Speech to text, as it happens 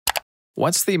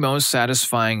What's the most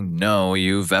satisfying no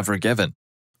you've ever given?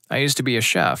 I used to be a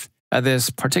chef. At this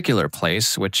particular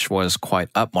place, which was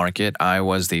quite upmarket, I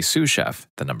was the sous chef,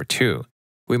 the number two.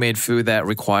 We made food that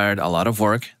required a lot of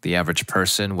work. The average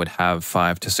person would have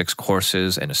 5 to 6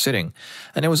 courses in a sitting,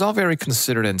 and it was all very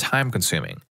considered and time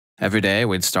consuming. Every day,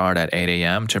 we'd start at 8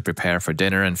 a.m. to prepare for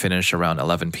dinner and finish around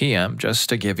 11 p.m., just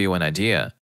to give you an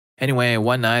idea. Anyway,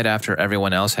 one night after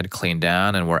everyone else had cleaned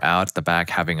down and were out the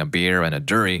back having a beer and a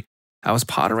durry, I was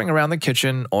pottering around the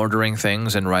kitchen, ordering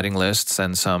things and writing lists,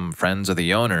 and some friends of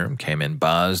the owner came in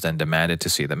buzzed and demanded to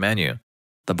see the menu.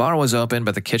 The bar was open,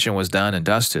 but the kitchen was done and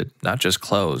dusted, not just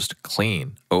closed,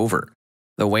 clean, over.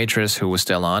 The waitress who was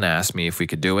still on asked me if we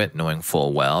could do it, knowing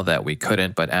full well that we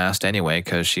couldn't, but asked anyway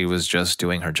because she was just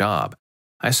doing her job.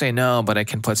 I say no, but I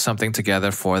can put something together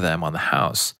for them on the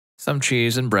house. Some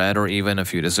cheese and bread or even a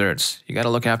few desserts. You gotta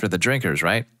look after the drinkers,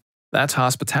 right? That's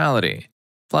hospitality.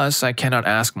 Plus, I cannot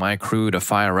ask my crew to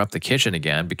fire up the kitchen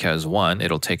again because 1,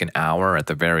 it'll take an hour at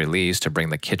the very least to bring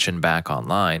the kitchen back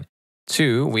online.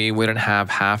 2, we wouldn't have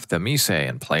half the mise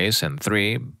in place. And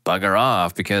 3, bugger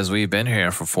off because we've been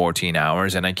here for 14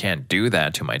 hours and I can't do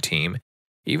that to my team.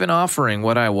 Even offering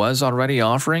what I was already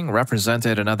offering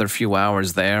represented another few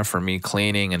hours there for me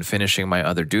cleaning and finishing my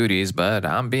other duties, but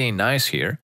I'm being nice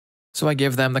here. So I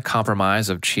give them the compromise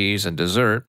of cheese and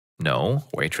dessert. No,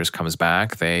 waitress comes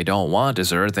back. They don't want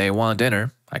dessert, they want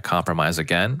dinner. I compromise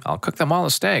again. I'll cook them all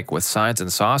a steak with sides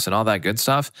and sauce and all that good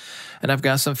stuff. And I've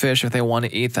got some fish if they want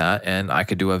to eat that, and I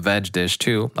could do a veg dish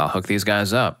too. I'll hook these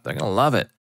guys up. They're going to love it.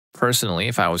 Personally,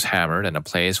 if I was hammered and a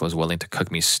place was willing to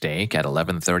cook me steak at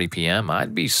 11:30 p.m.,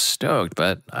 I'd be stoked,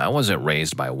 but I wasn't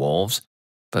raised by wolves.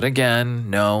 But again,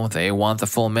 no, they want the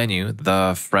full menu,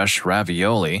 the fresh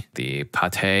ravioli, the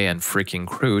pate and freaking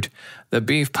croûte, the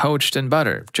beef poached in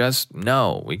butter. Just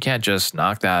no, we can't just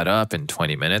knock that up in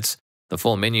 20 minutes. The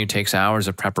full menu takes hours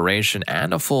of preparation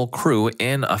and a full crew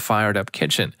in a fired-up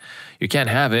kitchen. You can't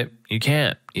have it. You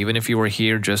can't. Even if you were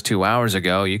here just 2 hours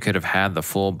ago, you could have had the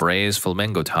full braised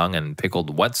flamingo tongue and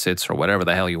pickled wetsits or whatever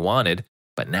the hell you wanted.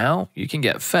 But now, you can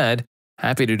get fed.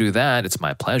 Happy to do that. It's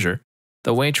my pleasure.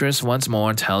 The waitress once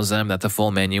more tells them that the full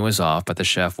menu is off, but the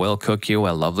chef will cook you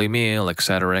a lovely meal,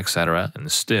 etc.,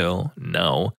 and still,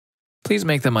 no. Please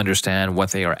make them understand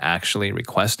what they are actually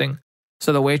requesting.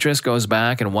 So the waitress goes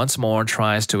back and once more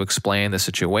tries to explain the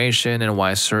situation and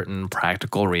why certain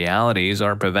practical realities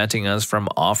are preventing us from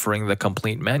offering the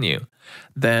complete menu.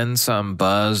 Then some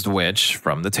buzzed witch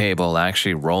from the table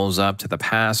actually rolls up to the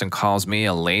pass and calls me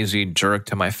a lazy jerk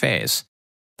to my face.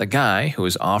 The guy who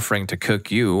is offering to cook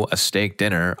you a steak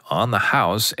dinner on the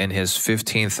house in his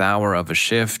 15th hour of a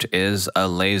shift is a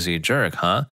lazy jerk,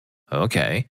 huh?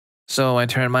 Okay. So I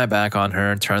turned my back on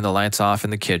her, turned the lights off in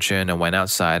the kitchen, and went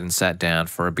outside and sat down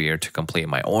for a beer to complete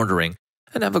my ordering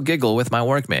and have a giggle with my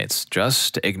workmates.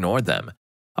 Just ignored them.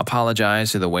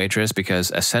 Apologized to the waitress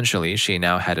because essentially she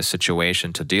now had a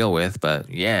situation to deal with, but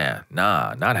yeah,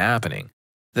 nah, not happening.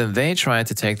 Then they tried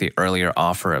to take the earlier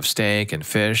offer of steak and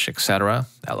fish, etc.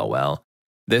 LOL.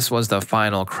 This was the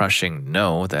final crushing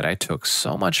no that I took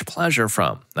so much pleasure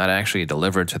from, not actually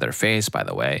delivered to their face, by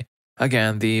the way.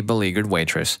 Again, the beleaguered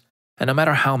waitress. And no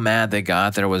matter how mad they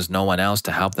got, there was no one else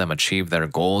to help them achieve their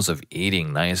goals of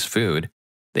eating nice food.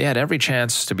 They had every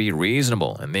chance to be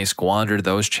reasonable, and they squandered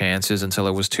those chances until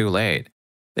it was too late.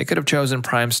 They could have chosen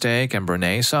prime steak and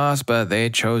béarnaise sauce, but they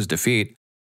chose defeat.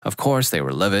 Of course, they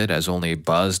were livid, as only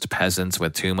buzzed peasants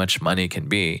with too much money can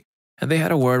be, and they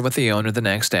had a word with the owner the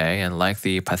next day, and like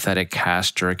the pathetic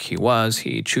cash jerk he was,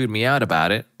 he chewed me out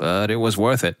about it, but it was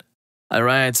worth it.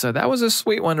 Alright, so that was a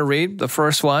sweet one to read, the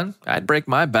first one. I'd break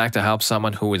my back to help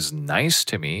someone who is nice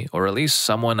to me, or at least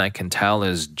someone I can tell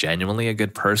is genuinely a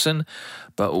good person,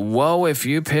 but whoa if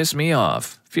you piss me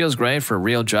off. Feels great for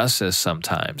real justice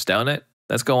sometimes, don't it?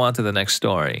 Let's go on to the next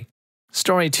story.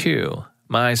 Story 2.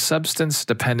 My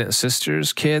substance-dependent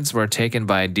sister's kids were taken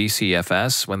by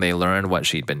DCFS when they learned what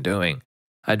she'd been doing.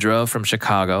 I drove from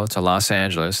Chicago to Los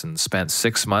Angeles and spent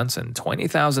 6 months and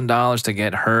 $20,000 to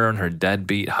get her and her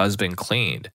deadbeat husband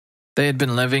cleaned. They had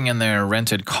been living in their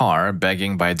rented car,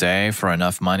 begging by day for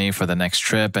enough money for the next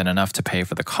trip and enough to pay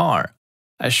for the car.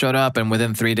 I showed up and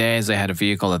within 3 days they had a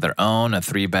vehicle of their own, a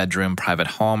 3-bedroom private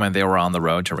home, and they were on the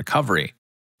road to recovery.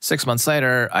 6 months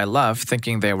later, I left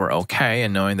thinking they were okay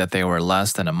and knowing that they were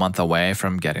less than a month away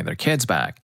from getting their kids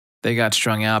back. They got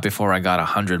strung out before I got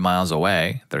 100 miles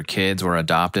away. Their kids were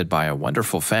adopted by a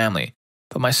wonderful family.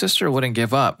 But my sister wouldn't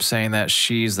give up, saying that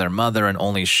she's their mother and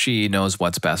only she knows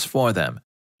what's best for them.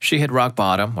 She hit rock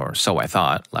bottom, or so I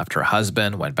thought, left her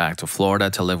husband, went back to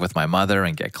Florida to live with my mother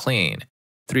and get clean.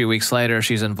 3 weeks later,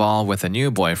 she's involved with a new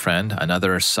boyfriend,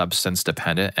 another substance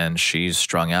dependent, and she's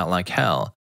strung out like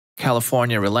hell.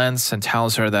 California relents and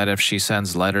tells her that if she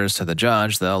sends letters to the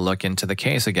judge, they'll look into the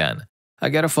case again. I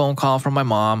get a phone call from my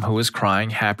mom, who is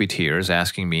crying happy tears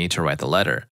asking me to write the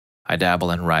letter. I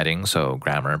dabble in writing, so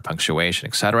grammar, punctuation,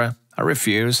 etc. I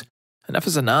refuse. Enough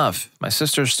is enough. My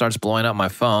sister starts blowing up my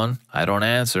phone. I don't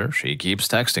answer. She keeps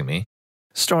texting me.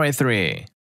 Story 3.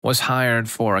 Was hired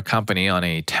for a company on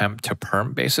a temp to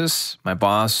perm basis. My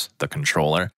boss, the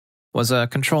controller, was a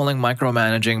controlling,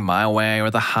 micromanaging, my way or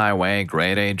the highway,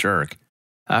 grade A jerk.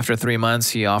 After 3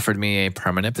 months, he offered me a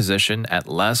permanent position at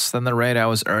less than the rate I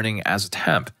was earning as a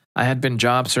temp. I had been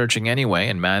job searching anyway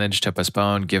and managed to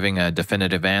postpone giving a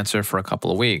definitive answer for a couple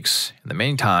of weeks. In the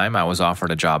meantime, I was offered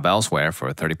a job elsewhere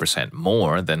for 30%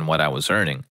 more than what I was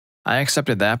earning. I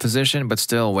accepted that position but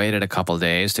still waited a couple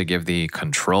days to give the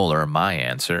controller my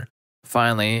answer.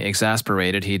 Finally,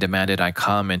 exasperated, he demanded I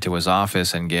come into his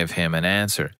office and give him an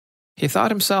answer. He thought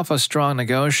himself a strong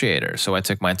negotiator, so I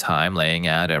took my time laying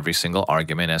out every single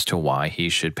argument as to why he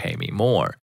should pay me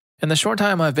more. In the short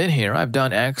time I've been here, I've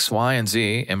done X, Y, and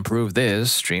Z, improved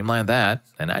this, streamlined that,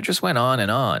 and I just went on and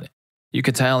on. You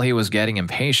could tell he was getting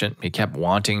impatient. He kept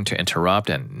wanting to interrupt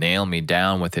and nail me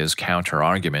down with his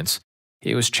counter-arguments.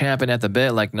 He was champing at the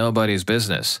bit like nobody's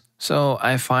business. So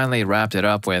I finally wrapped it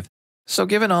up with, "So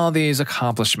given all these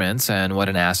accomplishments and what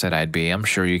an asset I'd be, I'm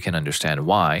sure you can understand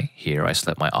why." Here I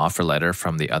slipped my offer letter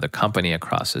from the other company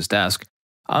across his desk.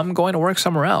 "I'm going to work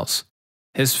somewhere else."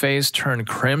 His face turned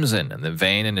crimson and the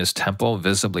vein in his temple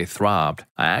visibly throbbed.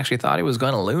 I actually thought he was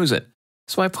going to lose it.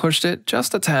 So I pushed it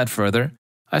just a tad further.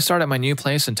 "I start at my new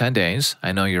place in 10 days.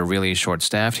 I know you're really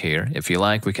short-staffed here. If you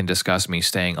like, we can discuss me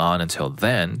staying on until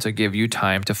then to give you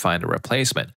time to find a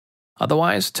replacement.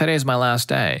 Otherwise, today's my last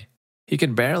day." He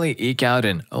could barely eke out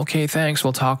an, "Okay, thanks,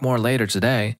 we'll talk more later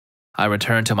today." I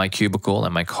returned to my cubicle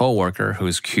and my coworker,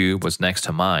 whose cube was next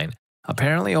to mine,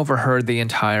 apparently overheard the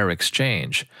entire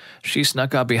exchange. She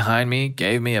snuck up behind me,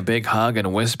 gave me a big hug,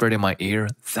 and whispered in my ear,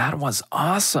 "That was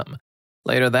awesome."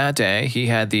 Later that day, he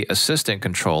had the assistant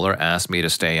controller ask me to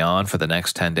stay on for the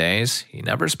next 10 days. He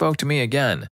never spoke to me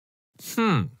again.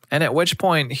 And at which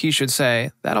point he should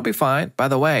say, "That'll be fine. By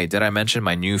the way, did I mention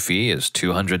my new fee is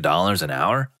 $200 an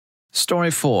hour?" Story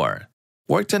 4.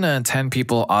 Worked in a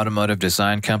 10-people automotive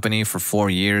design company for 4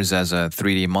 years as a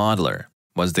 3D modeler.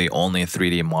 Was the only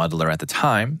 3D modeler at the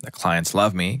time. The clients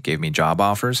loved me, gave me job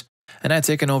offers, and I'd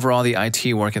taken over all the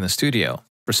IT work in the studio.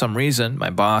 For some reason, my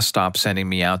boss stopped sending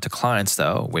me out to clients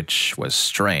though, which was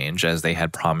strange as they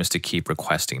had promised to keep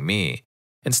requesting me.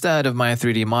 Instead of my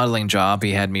 3D modeling job,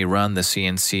 he had me run the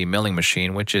CNC milling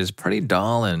machine, which is pretty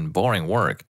dull and boring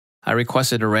work. I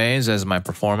requested a raise as my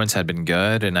performance had been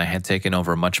good and I had taken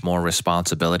over much more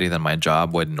responsibility than my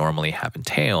job would normally have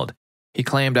entailed. He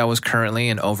claimed I was currently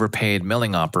an overpaid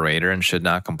milling operator and should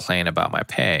not complain about my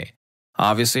pay.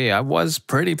 Obviously, I was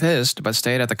pretty pissed, but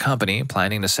stayed at the company,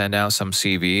 planning to send out some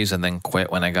CVs and then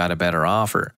quit when I got a better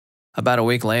offer. About a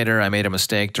week later, I made a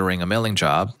mistake during a milling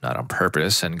job, not on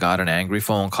purpose, and got an angry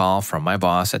phone call from my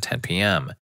boss at 10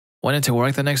 p.m. Went into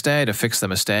work the next day to fix the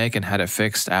mistake and had it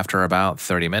fixed after about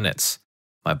 30 minutes.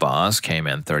 My boss came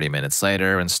in 30 minutes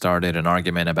later and started an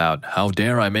argument about how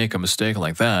dare I make a mistake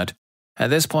like that. At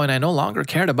this point, I no longer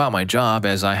cared about my job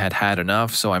as I had had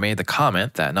enough, so I made the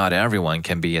comment that not everyone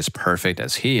can be as perfect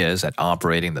as he is at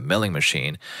operating the milling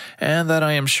machine, and that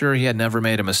I am sure he had never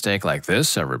made a mistake like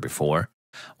this ever before.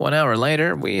 1 hour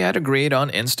later, we had agreed on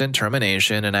instant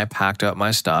termination and I packed up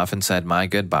my stuff and said my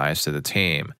goodbyes to the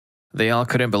team. They all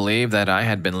couldn't believe that I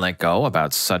had been let go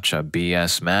about such a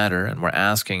BS matter and were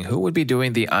asking who would be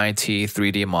doing the IT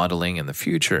 3D modeling in the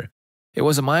future. It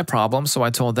wasn't my problem, so I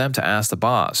told them to ask the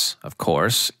boss. Of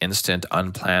course, instant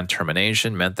unplanned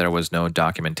termination meant there was no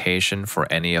documentation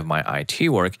for any of my IT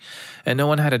work, and no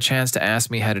one had a chance to ask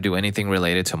me how to do anything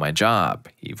related to my job.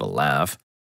 Evil laugh.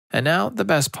 And now, the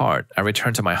best part. I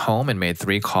returned to my home and made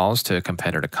 3 calls to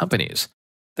competitor companies.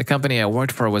 The company I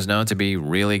worked for was known to be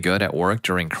really good at work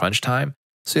during crunch time,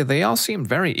 so they all seemed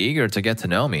very eager to get to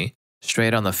know me.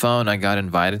 Straight on the phone, I got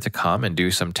invited to come and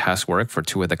do some test work for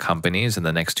 2 of the companies in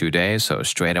the next 2 days, so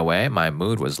straight away my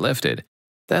mood was lifted.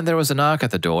 Then there was a knock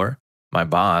at the door. My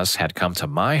boss had come to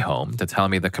my home to tell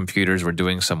me the computers were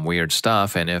doing some weird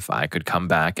stuff and if I could come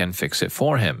back and fix it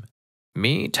for him.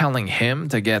 Me telling him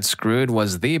to get screwed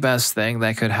was the best thing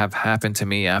that could have happened to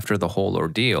me after the whole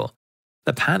ordeal.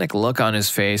 The panic look on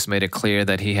his face made it clear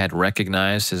that he had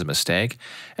recognized his mistake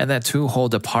and that 2 whole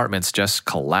departments just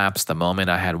collapsed the moment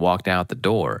I had walked out the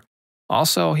door.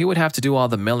 Also, he would have to do all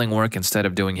the milling work instead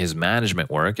of doing his management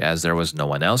work as there was no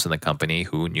one else in the company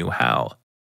who knew how.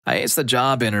 I aced the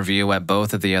job interview at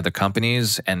both of the other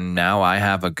companies, and now I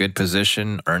have a good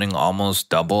position earning almost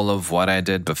double of what I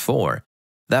did before.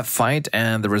 That fight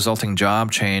and the resulting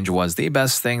job change was the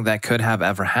best thing that could have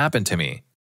ever happened to me.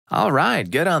 All right,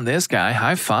 good on this guy,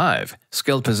 high five.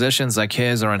 Skilled positions like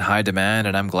his are in high demand,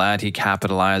 and I'm glad he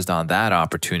capitalized on that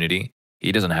opportunity.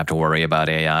 He doesn't have to worry about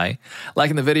AI.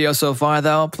 Liking the video so far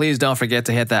though, please don't forget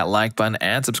to hit that like button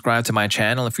and subscribe to my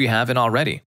channel if you haven't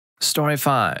already. Story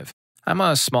 5. I'm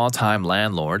a small-time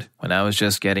landlord. When I was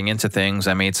just getting into things,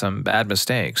 I made some bad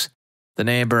mistakes. The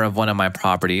neighbor of one of my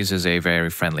properties is a very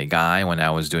friendly guy. When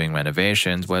I was doing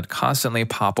renovations, would constantly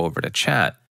pop over to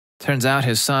chat. Turns out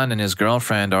his son and his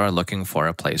girlfriend are looking for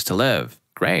a place to live.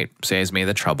 Great, saves me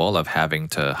the trouble of having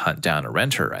to hunt down a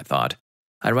renter, I thought.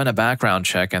 I run a background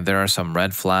check and there are some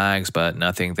red flags, but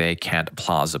nothing they can't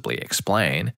plausibly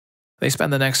explain. They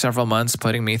spend the next several months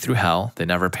putting me through hell. They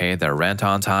never paid their rent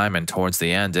on time and towards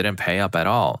the end didn't pay up at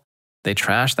all. They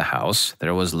trashed the house.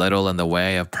 There was little in the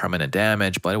way of permanent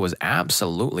damage, but it was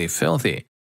absolutely filthy.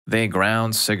 They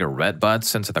ground cigarette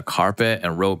butts into the carpet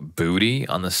and wrote booty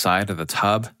on the side of the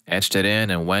tub, etched it in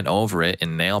and went over it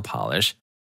in nail polish.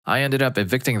 I ended up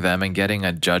evicting them and getting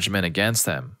a judgment against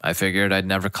them. I figured I'd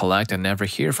never collect and never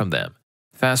hear from them.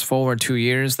 Fast forward 2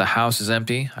 years, the house is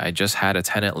empty. I just had a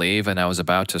tenant leave and I was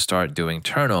about to start doing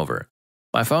turnover.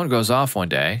 My phone goes off one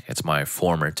day. It's my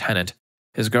former tenant.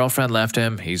 His girlfriend left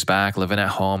him. He's back living at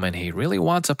home and he really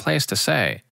wants a place to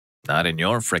stay. Not in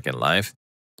your frickin' life.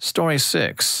 Story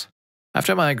 6.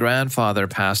 After my grandfather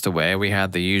passed away, we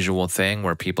had the usual thing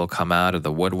where people come out of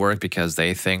the woodwork because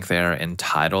they think they're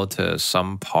entitled to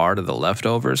some part of the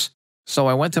leftovers. So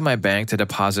I went to my bank to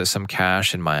deposit some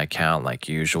cash in my account like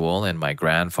usual, and my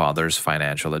grandfather's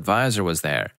financial advisor was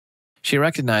there. She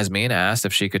recognized me and asked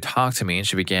if she could talk to me, and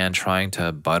she began trying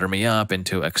to butter me up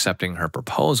into accepting her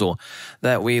proposal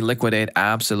that we liquidate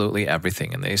absolutely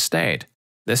everything in the estate.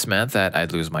 This meant that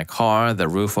I'd lose my car, the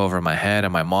roof over my head,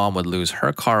 and my mom would lose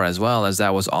her car as well, as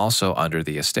that was also under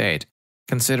the estate.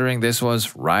 Considering this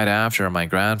was right after my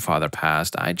grandfather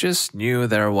passed, I just knew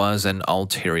there was an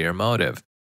ulterior motive.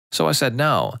 So I said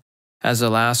no. As the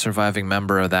last surviving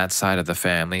member of that side of the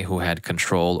family who had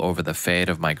control over the fate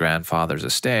of my grandfather's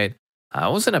estate, I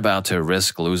wasn't about to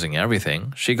risk losing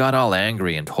everything. She got all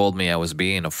angry and told me I was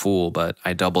being a fool, but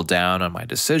I doubled down on my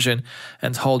decision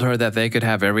and told her that they could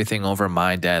have everything over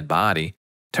my dead body.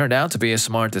 Turned out to be a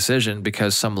smart decision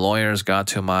because some lawyers got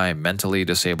to my mentally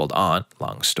disabled aunt,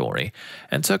 long story,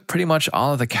 and took pretty much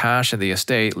all of the cash in the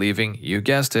estate, leaving, you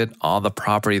guessed it, all the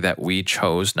property that we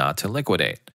chose not to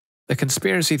liquidate. The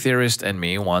conspiracy theorist in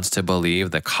me wants to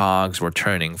believe the cogs were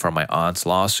turning for my aunt's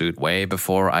lawsuit way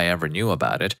before I ever knew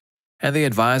about it, and the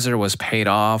advisor was paid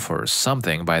off or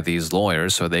something by these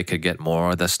lawyers so they could get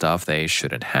more of the stuff they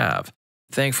shouldn't have.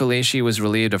 Thankfully, she was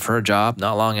relieved of her job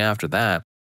not long after that.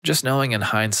 Just knowing in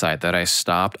hindsight that I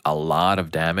stopped a lot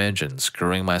of damage and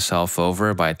screwing myself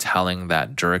over by telling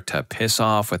that jerk to piss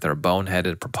off with her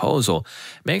boneheaded proposal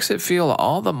makes it feel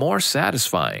all the more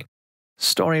satisfying.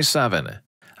 Story 7.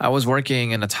 I was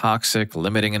working in a toxic,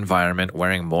 limiting environment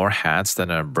wearing more hats than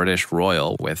a British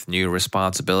royal with new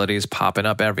responsibilities popping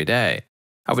up every day.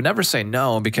 I would never say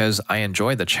no because I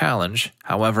enjoyed the challenge.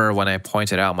 However, when I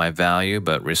pointed out my value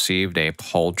but received a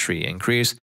paltry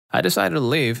increase, I decided to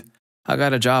leave. I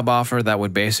got a job offer that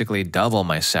would basically double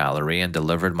my salary and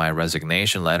delivered my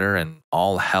resignation letter, and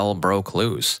all hell broke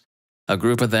loose. A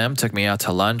group of them took me out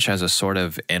to lunch as a sort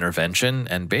of intervention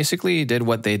and basically did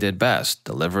what they did best,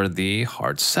 delivered the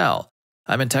hard sell.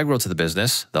 I'm integral to the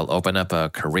business. They'll open up a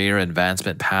career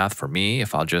advancement path for me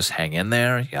if I'll just hang in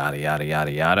there, yada yada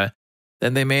yada yada.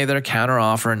 Then they made their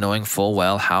counteroffer knowing full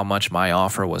well how much my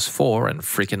offer was for and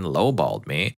freaking lowballed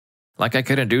me. Like I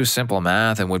couldn't do simple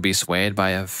math and would be swayed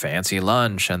by a fancy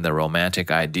lunch and the romantic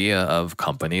idea of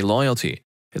company loyalty.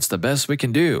 It's the best we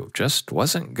can do, just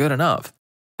wasn't good enough.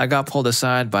 I got pulled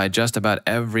aside by just about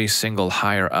every single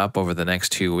higher up over the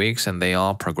next 2 weeks, and they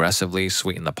all progressively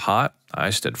sweetened the pot.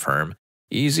 I stood firm.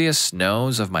 Easiest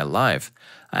no's of my life.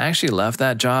 I actually left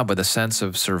that job with a sense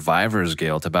of survivor's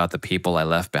guilt about the people I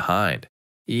left behind.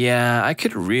 Yeah, I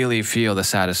could really feel the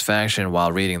satisfaction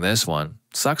while reading this one.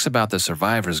 Sucks about the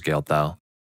survivor's guilt, though.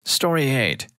 Story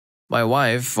 8. My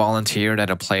wife volunteered at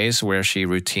a place where she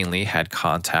routinely had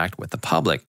contact with the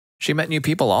public. She met new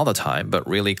people all the time, but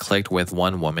really clicked with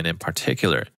one woman in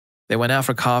particular. They went out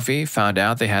for coffee, found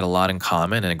out they had a lot in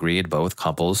common, and agreed both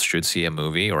couples should see a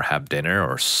movie or have dinner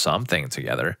or something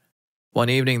together.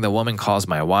 One evening, the woman calls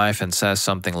my wife and says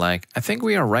something like, "I think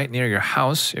we are right near your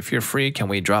house. If you're free, can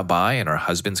we drop by and our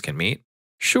husbands can meet?"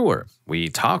 Sure, we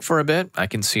talk for a bit. I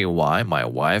can see why my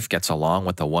wife gets along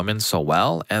with the woman so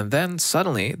well, and then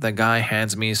suddenly the guy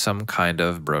hands me some kind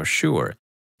of brochure.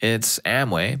 It's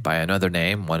Amway by another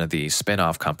name, one of the spin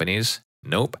off companies.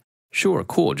 Nope. Sure,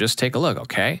 cool, just take a look,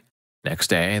 okay?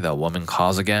 Next day, the woman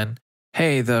calls again.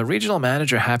 Hey, the regional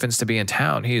manager happens to be in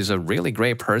town. He's a really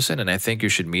great person, and I think you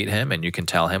should meet him and you can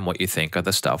tell him what you think of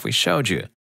the stuff we showed you.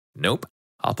 Nope.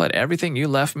 I'll put everything you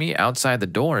left me outside the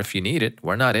door if you need it.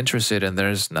 We're not interested and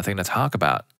there's nothing to talk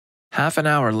about. Half an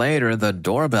hour later, the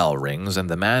doorbell rings and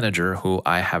the manager, who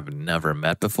I have never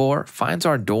met before, finds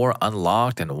our door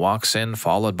unlocked and walks in,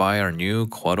 followed by our new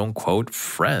quote-unquote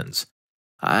friends.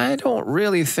 I don't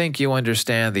really think you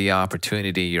understand the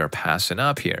opportunity you're passing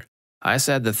up here. I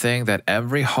said the thing that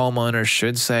every homeowner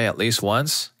should say at least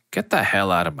once: get the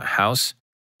hell out of my house.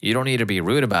 You don't need to be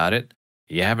rude about it.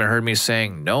 You haven't heard me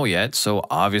saying no yet, so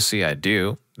obviously I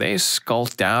do. They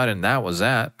skulked out and that was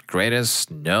that.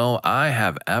 Greatest no I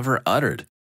have ever uttered.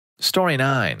 Story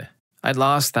 9. I'd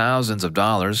lost thousands of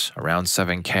dollars, around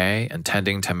 7K,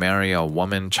 intending to marry a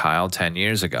woman child 10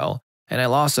 years ago, and I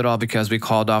lost it all because we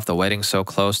called off the wedding so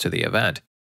close to the event.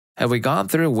 Had we gone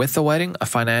through with the wedding, a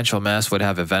financial mess would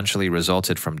have eventually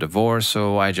resulted from divorce,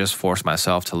 so I just forced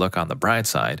myself to look on the bright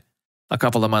side. A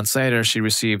couple of months later, she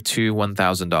received two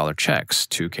 $1,000 checks,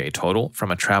 2K total, from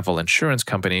a travel insurance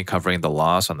company covering the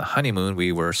loss on the honeymoon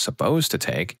we were supposed to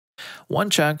take. One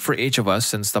check for each of us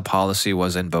since the policy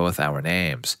was in both our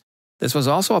names. This was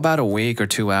also about a week or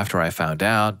two after I found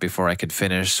out, before I could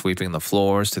finish sweeping the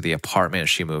floors to the apartment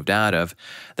she moved out of,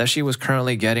 that she was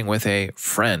currently getting with a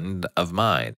friend of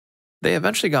mine. They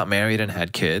eventually got married and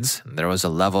had kids, and there was a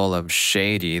level of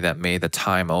shady that made the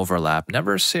time overlap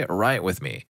never sit right with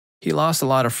me. He lost a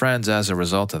lot of friends as a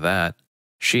result of that.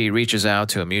 She reaches out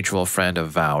to a mutual friend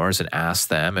of ours and asks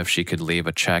them if she could leave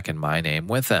a check in my name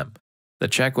with them. The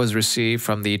check was received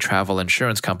from the travel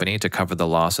insurance company to cover the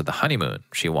loss of the honeymoon.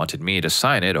 She wanted me to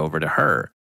sign it over to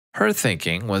her. Her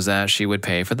thinking was that she would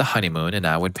pay for the honeymoon and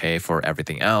I would pay for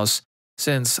everything else,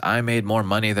 since I made more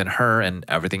money than her and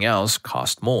everything else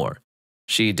cost more.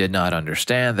 She did not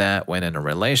understand that when in a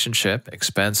relationship,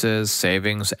 expenses,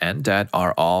 savings, and debt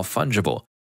are all fungible.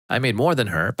 I made more than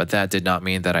her, but that did not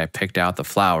mean that I picked out the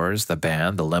flowers, the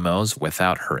band, the limos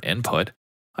without her input.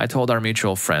 I told our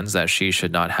mutual friends that she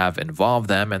should not have involved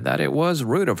them and that it was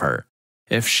rude of her.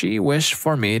 If she wished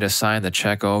for me to sign the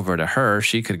check over to her,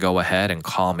 she could go ahead and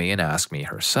call me and ask me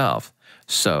herself.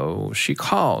 So she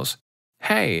calls.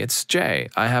 Hey, it's Jay.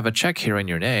 I have a check here in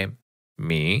your name.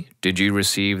 Me? Did you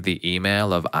receive the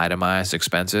email of itemized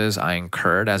expenses I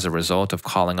incurred as a result of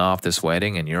calling off this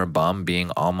wedding and your bum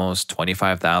being almost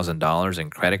 $25,000 in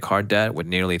credit card debt with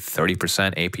nearly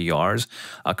 30% APRs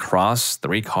across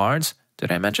 3 cards?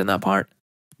 Did I mention that part?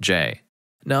 Jay.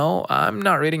 No, I'm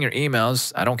not reading your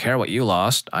emails. I don't care what you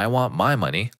lost. I want my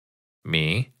money.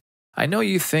 Me. I know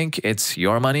you think it's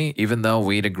your money, even though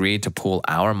we'd agreed to pool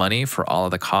our money for all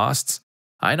of the costs.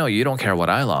 I know you don't care what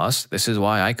I lost. This is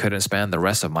why I couldn't spend the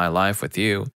rest of my life with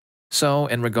you. So,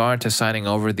 in regard to signing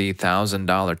over the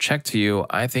 $1,000 check to you,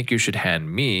 I think you should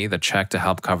hand me the check to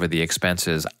help cover the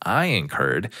expenses I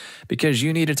incurred, because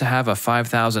you needed to have a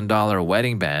 $5,000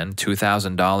 wedding band,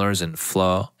 $2,000 in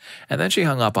flow. And then she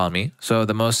hung up on me, so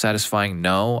the most satisfying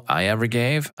no I ever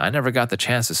gave, I never got the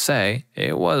chance to say.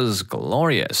 It was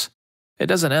glorious. It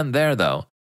doesn't end there, though.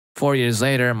 4 years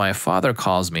later, my father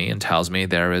calls me and tells me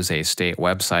there is a state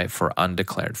website for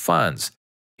undeclared funds.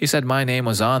 He said my name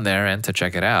was on there and to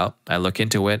check it out. I look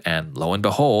into it and lo and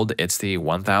behold, it's the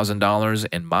 $1,000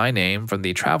 in my name from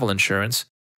the travel insurance.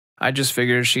 I just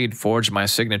figured she'd forged my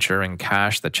signature and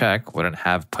cashed the check, wouldn't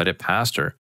have put it past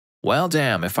her. Well,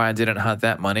 damn if I didn't hunt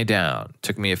that money down.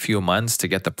 Took me a few months to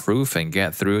get the proof and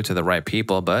get through to the right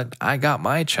people, but I got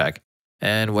my check.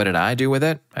 And what did I do with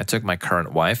it? I took my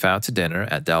current wife out to dinner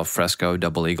at Del Fresco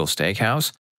Double Eagle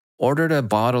Steakhouse, ordered a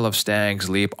bottle of Stag's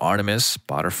Leap Artemis,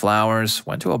 bought her flowers,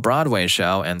 went to a Broadway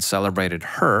show, and celebrated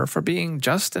her for being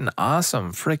just an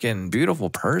awesome, freaking beautiful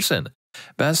person.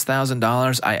 Best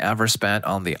 $1,000 I ever spent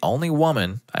on the only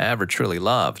woman I ever truly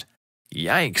loved.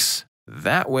 Yikes.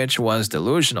 That witch was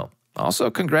delusional.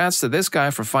 Also, congrats to this guy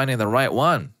for finding the right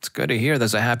one. It's good to hear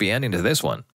there's a happy ending to this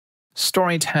one.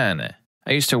 Story 10.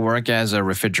 I used to work as a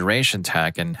refrigeration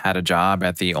tech and had a job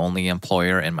at the only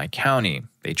employer in my county.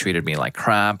 They treated me like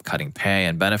crap, cutting pay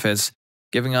and benefits,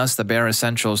 giving us the bare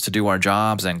essentials to do our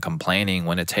jobs and complaining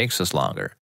when it takes us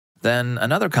longer. Then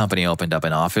another company opened up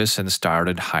an office and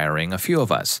started hiring a few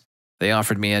of us. They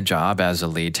offered me a job as a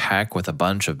lead tech with a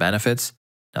bunch of benefits.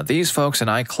 Now these folks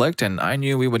and I clicked and I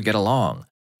knew we would get along.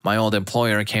 My old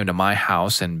employer came to my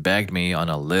house and begged me on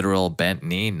a literal bent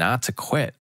knee not to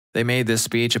quit. They made this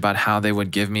speech about how they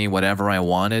would give me whatever I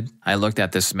wanted. I looked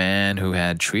at this man who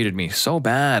had treated me so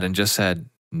bad and just said,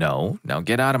 "No, now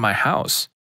get out of my house."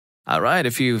 Alright,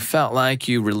 if you felt like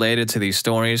you related to these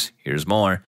stories, here's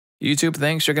more. YouTube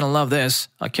thinks you're going to love this.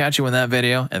 I'll catch you in that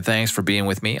video, and thanks for being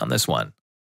with me on this one.